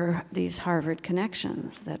there were these Harvard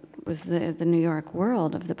connections that was the New York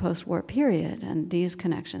world of the post-war period, and these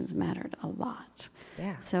connections mattered a lot.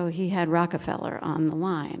 Yeah. So he had Rockefeller on the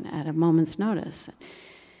line at a moment's notice.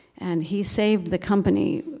 And he saved the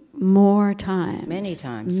company more times. Many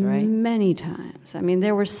times, right? Many times. I mean,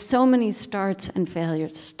 there were so many starts and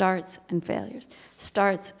failures, starts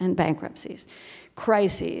and bankruptcies,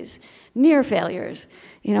 crises, near failures.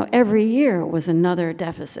 Every year was another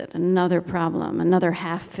deficit, another problem, another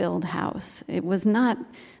half-filled house. It was not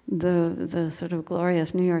the sort of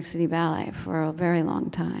glorious New York City ballet for a very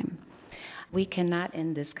long time. We cannot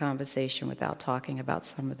end this conversation without talking about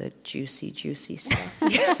some of the juicy stuff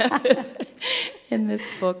in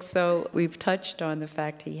this book. So we've touched on the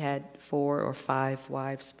fact he had 4 or 5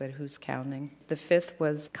 wives, but who's counting? The 5th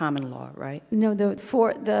was common law, right? No, the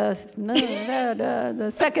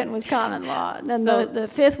second was common law. Then the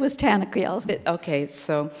 5th was Tannekiel. Okay,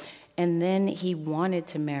 so... And then he wanted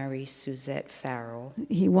to marry Suzette Farrell.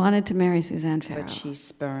 He wanted to marry Suzanne Farrell. But she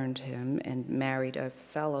spurned him and married a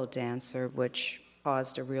fellow dancer, which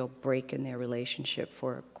caused a real break in their relationship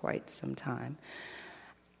for quite some time.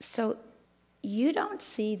 So you don't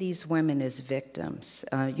see these women as victims.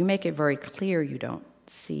 You make it very clear you don't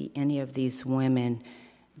see any of these women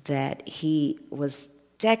that he was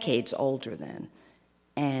decades older than,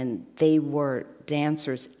 and they were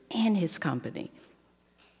dancers in his company.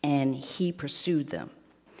 And he pursued them.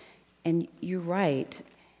 And you're right,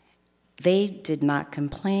 they did not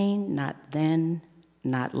complain, not then,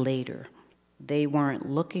 not later. They weren't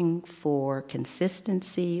looking for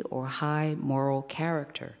consistency or high moral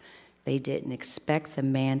character. They didn't expect the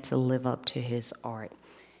man to live up to his art.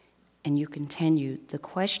 And you continue, the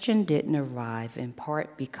question didn't arrive in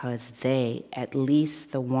part because they, at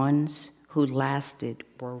least the ones who lasted,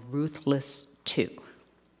 were ruthless too.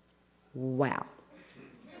 Wow.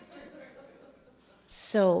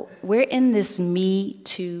 So we're in this Me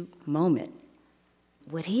Too moment.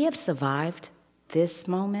 Would he have survived this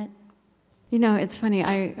moment? It's funny.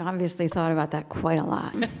 I obviously thought about that quite a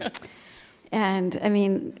lot.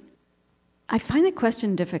 And, I find the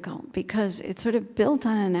question difficult because it's sort of built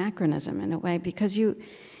on anachronism in a way, because you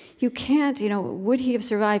can't, would he have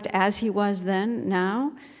survived as he was then,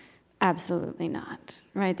 now? Absolutely not,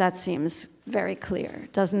 right? That seems very clear,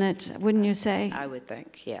 doesn't it? Wouldn't you say? I would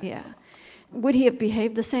think, yeah. Yeah. Would he have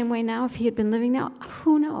behaved the same way now if he had been living now?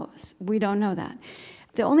 Who knows? We don't know that.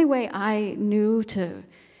 The only way I knew to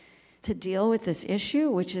deal with this issue,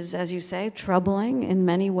 which is, as you say, troubling in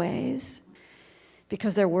many ways,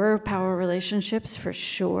 because there were power relationships for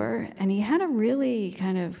sure, and he had a really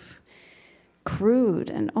kind of crude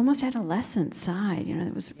and almost adolescent side.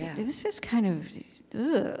 It was just kind of,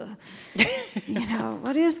 ugh.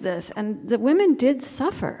 What is this? And the women did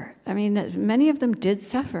suffer. I mean, many of them did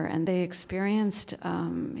suffer, and they experienced,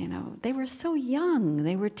 they were so young.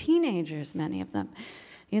 They were teenagers, many of them,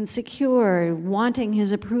 insecure, wanting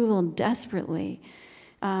his approval desperately.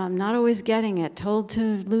 Not always getting it, told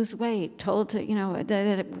to lose weight, told to,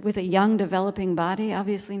 with a young developing body,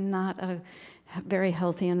 obviously not a very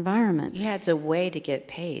healthy environment. You had to weigh to get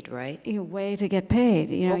paid, right? You weigh to get paid.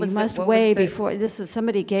 You must weigh before,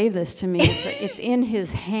 somebody gave this to me, it's in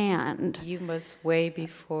his hand. You must weigh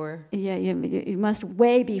before. Yeah, you must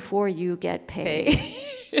weigh before you get paid.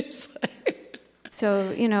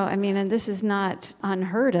 So, and this is not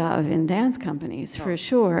unheard of in dance companies, for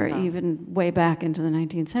sure, even way back into the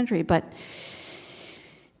 19th century. But,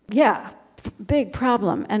 yeah, big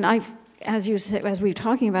problem. And as we were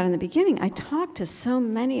talking about in the beginning, I talked to so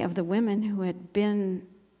many of the women who had been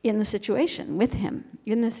in the situation, with him,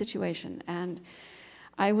 in this situation. And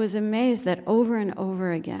I was amazed that over and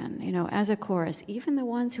over again, as a chorus, even the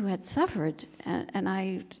ones who had suffered, and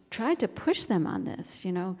I tried to push them on this,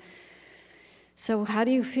 So how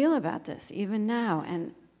do you feel about this, even now?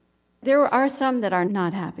 And there are some that are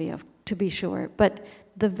not happy, to be sure, but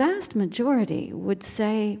the vast majority would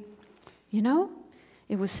say,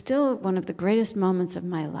 it was still one of the greatest moments of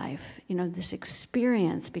my life, this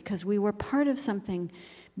experience, because we were part of something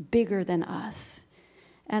bigger than us.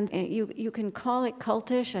 And you can call it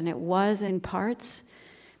cultish, and it was in parts,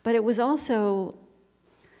 but it was also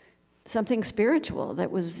something spiritual that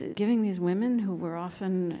was giving these women who were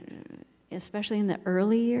often, especially in the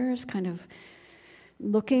early years, kind of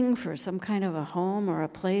looking for some kind of a home or a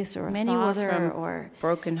place or a father. Many were from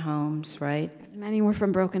broken homes, right? Many were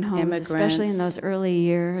from broken homes, Immigrants. Especially in those early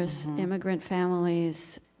years. Mm-hmm. Immigrant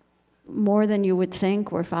families, more than you would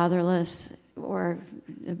think, were fatherless, or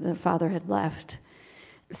the father had left.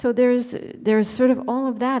 So there's sort of all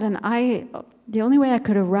of that, and the only way I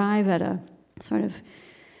could arrive at a sort of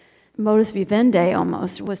modus vivendi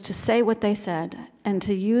almost was to say what they said and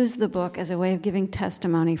to use the book as a way of giving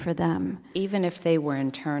testimony for them. Even if they were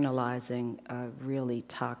internalizing a really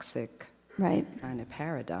toxic kind of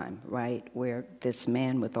paradigm, right? Where this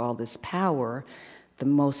man with all this power, the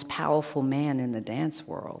most powerful man in the dance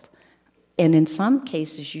world. And in some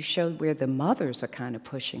cases, you showed where the mothers are kind of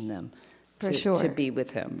pushing them to be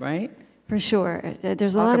with him, right? For sure.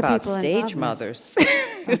 There's a lot of people stage mothers.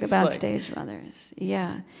 Talk about stage mothers,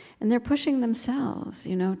 yeah. And they're pushing themselves,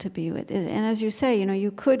 to be with it. And as you say,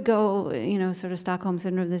 you could go, sort of Stockholm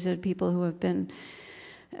Syndrome, these are people who have been,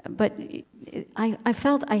 but I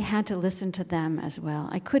felt I had to listen to them as well.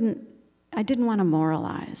 I didn't want to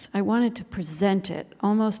moralize. I wanted to present it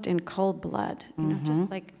almost in cold blood, just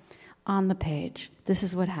like on the page. This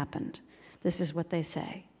is what happened. This is what they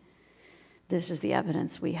say. This is the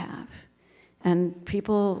evidence we have. And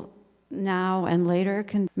people now and later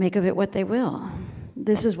can make of it what they will.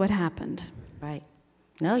 This is what happened. Right.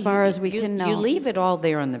 No, as far as we can know. You leave it all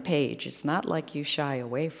there on the page. It's not like you shy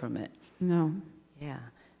away from it. No. Yeah.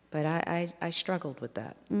 But I struggled with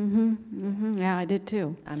that. Mm-hmm. Mm-hmm. Yeah, I did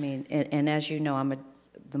too. I mean, and as you know, I'm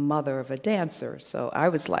the mother of a dancer, so I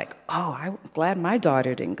was like, I'm glad my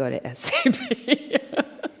daughter didn't go to SAP.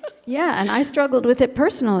 Yeah, and I struggled with it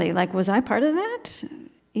personally. Like, was I part of that?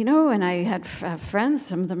 And I had friends,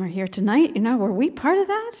 some of them are here tonight, were we part of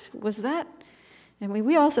that? Was that? And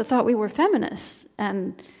we also thought we were feminists,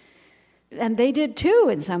 and they did too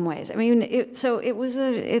in some ways. I mean, it's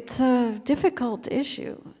a difficult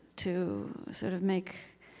issue to sort of make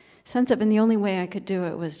sense of, and the only way I could do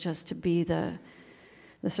it was just to be the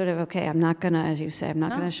sort of, okay, I'm not going to, as you say, I'm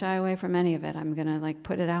not going to shy away from any of it. I'm going to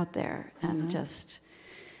put it out there and just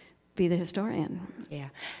be the historian. Yeah.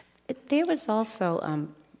 There was also,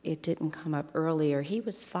 it didn't come up earlier, he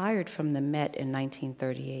was fired from the Met in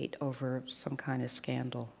 1938 over some kind of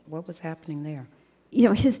scandal. What was happening there?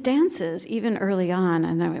 His dances, even early on,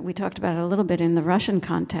 and we talked about it a little bit in the Russian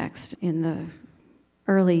context, in the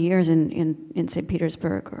early years in St.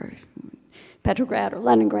 Petersburg or Petrograd or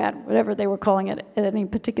Leningrad, whatever they were calling it at any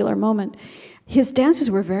particular moment, his dances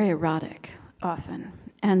were very erotic, often.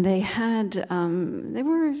 And they had,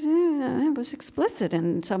 it was explicit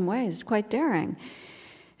in some ways, quite daring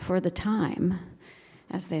for the time,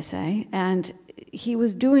 as they say. And he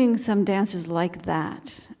was doing some dances like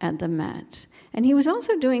that at the Met. And he was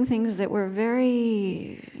also doing things that were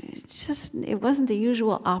very, it wasn't the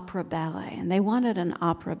usual opera ballet. And they wanted an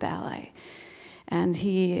opera ballet. And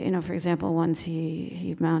he, for example, once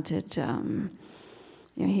he mounted,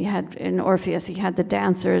 he had, in Orpheus, he had the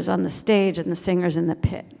dancers on the stage and the singers in the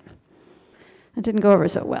pit. It didn't go over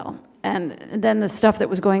so well. And then the stuff that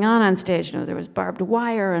was going on stage, there was barbed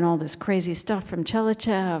wire and all this crazy stuff from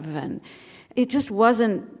Chelychev, and it just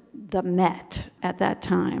wasn't the Met at that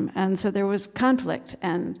time. And so there was conflict,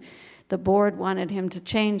 and the board wanted him to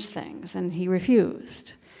change things, and he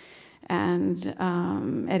refused. And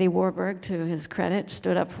Eddie Warburg, to his credit,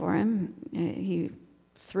 stood up for him. He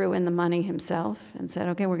threw in the money himself and said,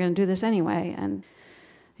 okay, we're going to do this anyway. And,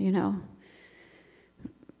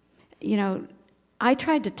 I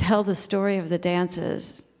tried to tell the story of the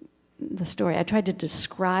dances, I tried to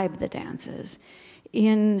describe the dances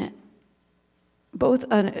in both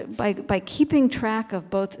by keeping track of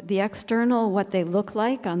both the external, what they look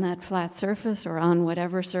like on that flat surface or on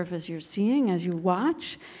whatever surface you're seeing as you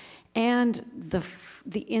watch, and the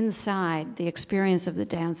inside, the experience of the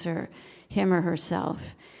dancer, him or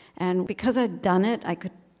herself. And because I'd done it, I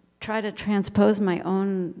could try to transpose my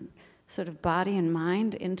own sort of body and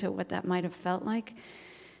mind into what that might have felt like.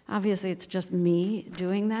 Obviously, it's just me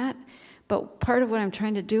doing that. But part of what I'm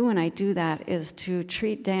trying to do when I do that is to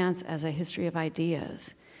treat dance as a history of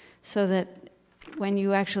ideas, so that when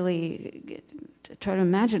you actually try to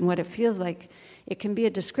imagine what it feels like, it can be a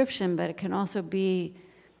description, but it can also be,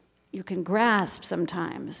 you can grasp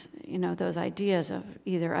sometimes, those ideas of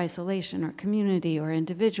either isolation or community or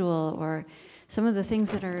individual, or some of the things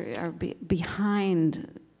that are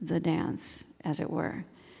behind the dance, as it were.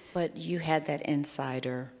 But you had that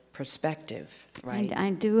insider perspective, right? I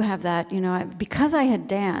do have that, because I had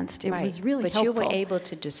danced, it was really helpful. But you were able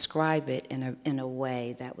to describe it in a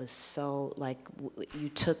way that was so, like, you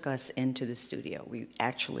took us into the studio. We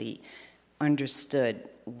actually understood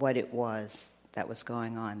what it was that was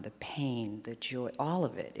going on, the pain, the joy, all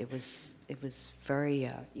of it. It was very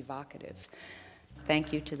evocative.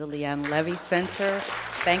 Thank you to the Leon Levy Center.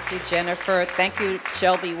 Thank you, Jennifer. Thank you,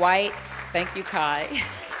 Shelby White. Thank you, Kai.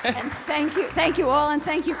 And thank you all, and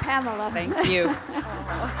thank you, Pamela. Thank you.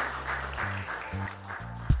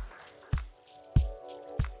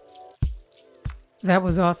 That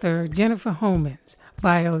was author Jennifer Homans,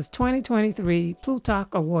 BIO's 2023 Plutarch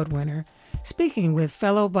Award-winner, speaking with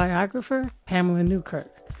fellow biographer Pamela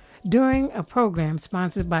Newkirk during a program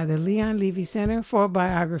sponsored by the Leon Levy Center for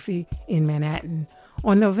Biography in Manhattan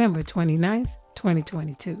on November 29th,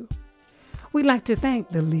 2022. We'd like to thank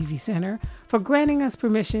the Levy Center for granting us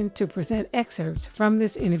permission to present excerpts from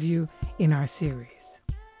this interview in our series.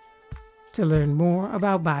 To learn more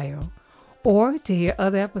about BIO or to hear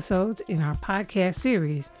other episodes in our podcast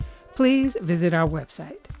series, please visit our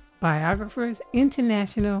website,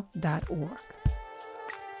 biographersinternational.org.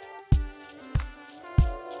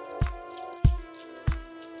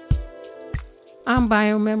 I'm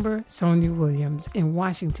BIO member Sonia Williams in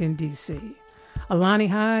Washington, D.C. Alani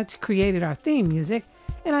Hodge created our theme music,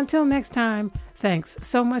 and until next time, thanks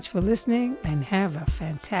so much for listening and have a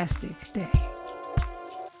fantastic day.